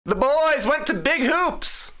The boys went to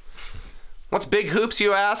BigHoops. What's BigHoops,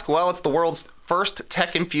 you ask? Well, it's the world's first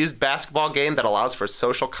tech-infused basketball game that allows for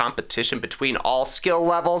social competition between all skill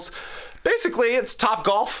levels. Basically, it's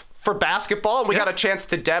Topgolf for basketball, and we got a chance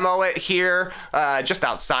to demo it here just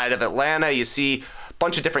outside of Atlanta. You see a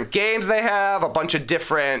bunch of different games they have, a bunch of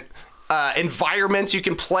different environments you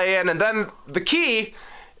can play in, and then the key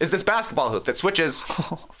is this basketball hoop that switches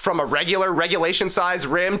from a regular regulation-size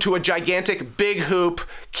rim to a gigantic big hoop,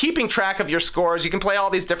 keeping track of your scores. You can play all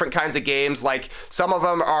these different kinds of games. Like, some of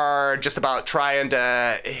them are just about trying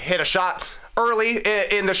to hit a shot early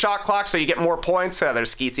in the shot clock so you get more points.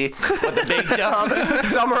 There's Skeetsy with the big dub.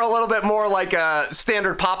 Some are a little bit more like a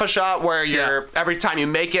standard Papa shot where you're every time you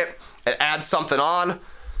make it, it adds something on.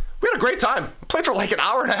 We had a great time. Played for like an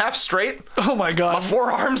hour and a half straight. Oh my God. My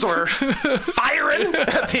forearms were firing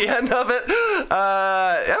at the end of it.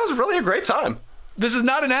 It was really a great time. This is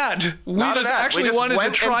not an ad. We just wanted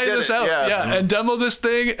to try this out. And demo this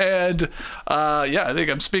thing. And I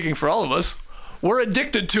think I'm speaking for all of us. We're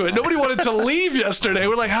addicted to it. Nobody wanted to leave yesterday.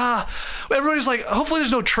 We're like, everybody's like, hopefully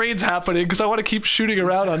there's no trades happening because I want to keep shooting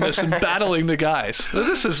around on this and battling the guys.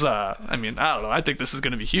 This is, I don't know. I think this is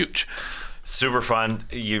going to be huge. Super fun.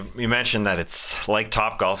 You mentioned that it's like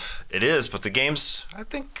Topgolf. It is, but the game's, I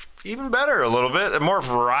think, even better a little bit. More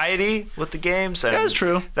variety with the games. And that's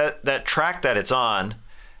true. That track that it's on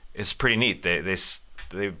is pretty neat.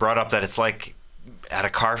 They brought up that it's like at a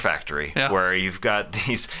car factory where you've got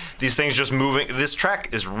these things just moving. This track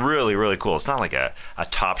is really, really cool. It's not like a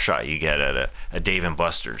top shot you get at a Dave &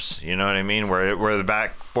 Buster's. You know what I mean? Where the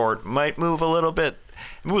backboard might move a little bit.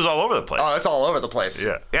 It moves all over the place. Oh, it's all over the place.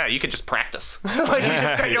 Yeah, you could just practice. Like, you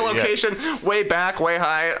just set your location way back, way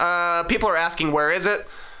high. People are asking, where is it?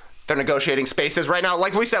 They're negotiating spaces right now.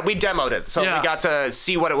 Like we said, we demoed it, so we got to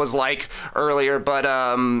see what it was like earlier. But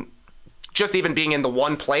just even being in the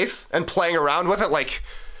one place and playing around with it, like,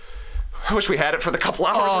 I wish we had it for the couple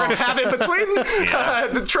hours we're going to have in between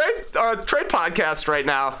the trade podcast right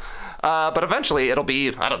now. But eventually it'll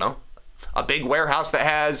be, I don't know, a big warehouse that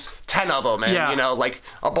has 10 of them and, like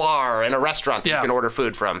a bar and a restaurant that you can order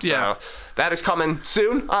food from. So that is coming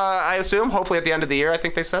soon, I assume. Hopefully at the end of the year, I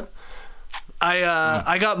think they said.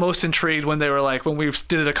 I got most intrigued when they were like, when we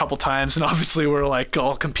did it a couple times and obviously we're like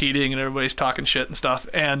all competing and everybody's talking shit and stuff.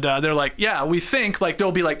 And they're like, we think like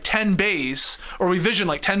there'll be like 10 bays, or we vision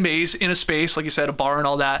like 10 bays in a space, like you said, a bar and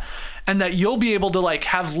all that. And that you'll be able to like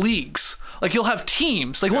have leagues. Like you'll have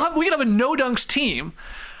teams. Like we can have a no dunks team.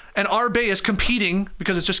 And our bay is competing,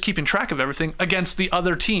 because it's just keeping track of everything, against the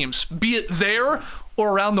other teams, be it there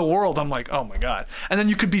or around the world. I'm like, oh my God. And then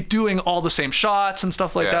you could be doing all the same shots and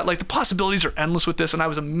stuff like that. Like, the possibilities are endless with this, and I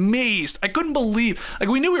was amazed. I couldn't believe, like,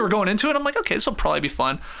 we knew we were going into it. I'm like, okay, this will probably be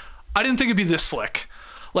fun. I didn't think it'd be this slick.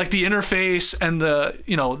 Like the interface and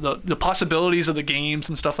the possibilities of the games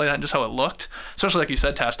and stuff like that, and just how it looked. Especially like you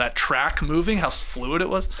said, Tass, that track moving, how fluid it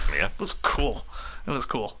was. Yeah. It was cool. It was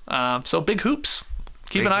cool. So BigHoops.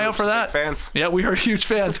 Keep an eye out for that. Fans. Yeah, we are huge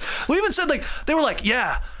fans. We even said, like, they were like,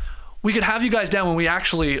 we could have you guys down when we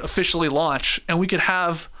actually officially launch, and we could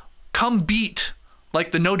come beat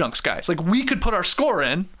like the no dunks guys. Like, we could put our score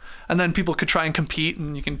in, and then people could try and compete,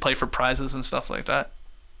 and you can play for prizes and stuff like that.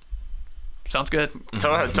 Sounds good.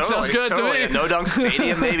 Totally. Sounds good to me. A no dunk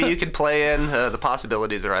stadium, maybe you could play in. The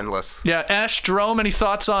possibilities are endless. Yeah, Ash, Jerome, any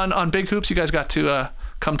thoughts on BigHoops? You guys got to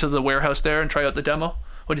come to the warehouse there and try out the demo.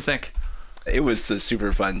 What do you think? It was a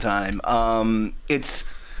super fun time. We're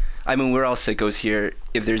all sickos here.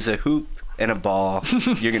 If there's a hoop and a ball,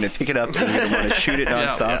 you're gonna pick it up and you're gonna want to shoot it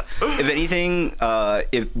nonstop. If anything,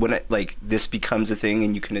 when this becomes a thing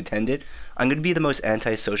and you can attend it, I'm gonna be the most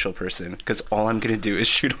antisocial person, because all I'm gonna do is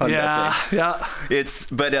shoot on that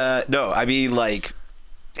thing. No, I mean, like,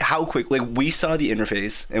 how quick, like, we saw the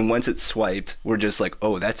interface, and once it swiped, we're just like,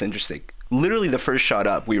 oh, that's interesting. Literally the first shot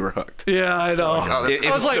up, we were hooked. Yeah, I know. It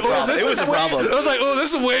was like, I was like, oh,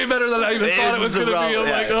 this is way better than I even thought it was going to be. I'm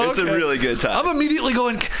like, oh, it's a really good time. I'm immediately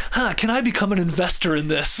going, can I become an investor in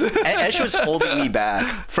this? Ash was holding me back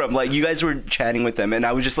from, like, you guys were chatting with them, and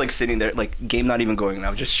I was just, like, sitting there, like, game not even going, and I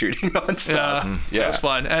was just shooting nonstop. Yeah, it was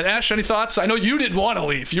fun. And Ash, any thoughts? I know you didn't want to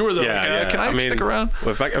leave. You were the can I stick around?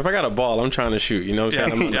 Well, if I got a ball, I'm trying to shoot. You know what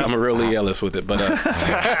I'm saying? I'm a real Ellis with it. But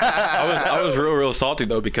I was real salty,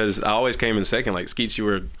 though, because I always came in second. Like, Skeets, you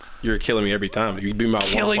were killing me every time. You beat me by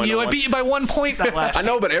 1 point. I beat you by 1 point that last I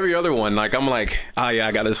know, but every other one, like, I'm like, oh yeah,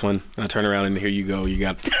 I got this one. And I turn around and here you go. You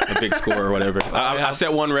got a big score or whatever. I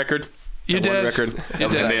set one record. You That did. one record.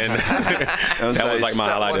 And then that was like my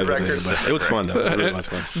highlight of the day. But it was fun, though. It really was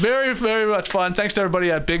fun. Very, very much fun. Thanks to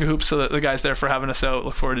everybody at Big Hoops, so the guys there for having us out.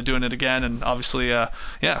 Look forward to doing it again. And obviously,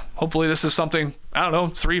 hopefully this is something, I don't know,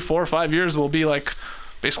 3, 4, 5 years will be like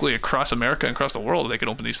basically across America and across the world they can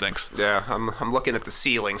open these things. Yeah, I'm looking at the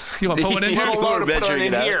ceilings. You want to put one in here? I'm a load to put one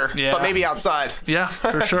in here, Yeah. but maybe outside. Yeah,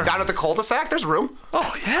 for sure. Down at the cul-de-sac, there's room.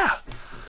 Oh, yeah.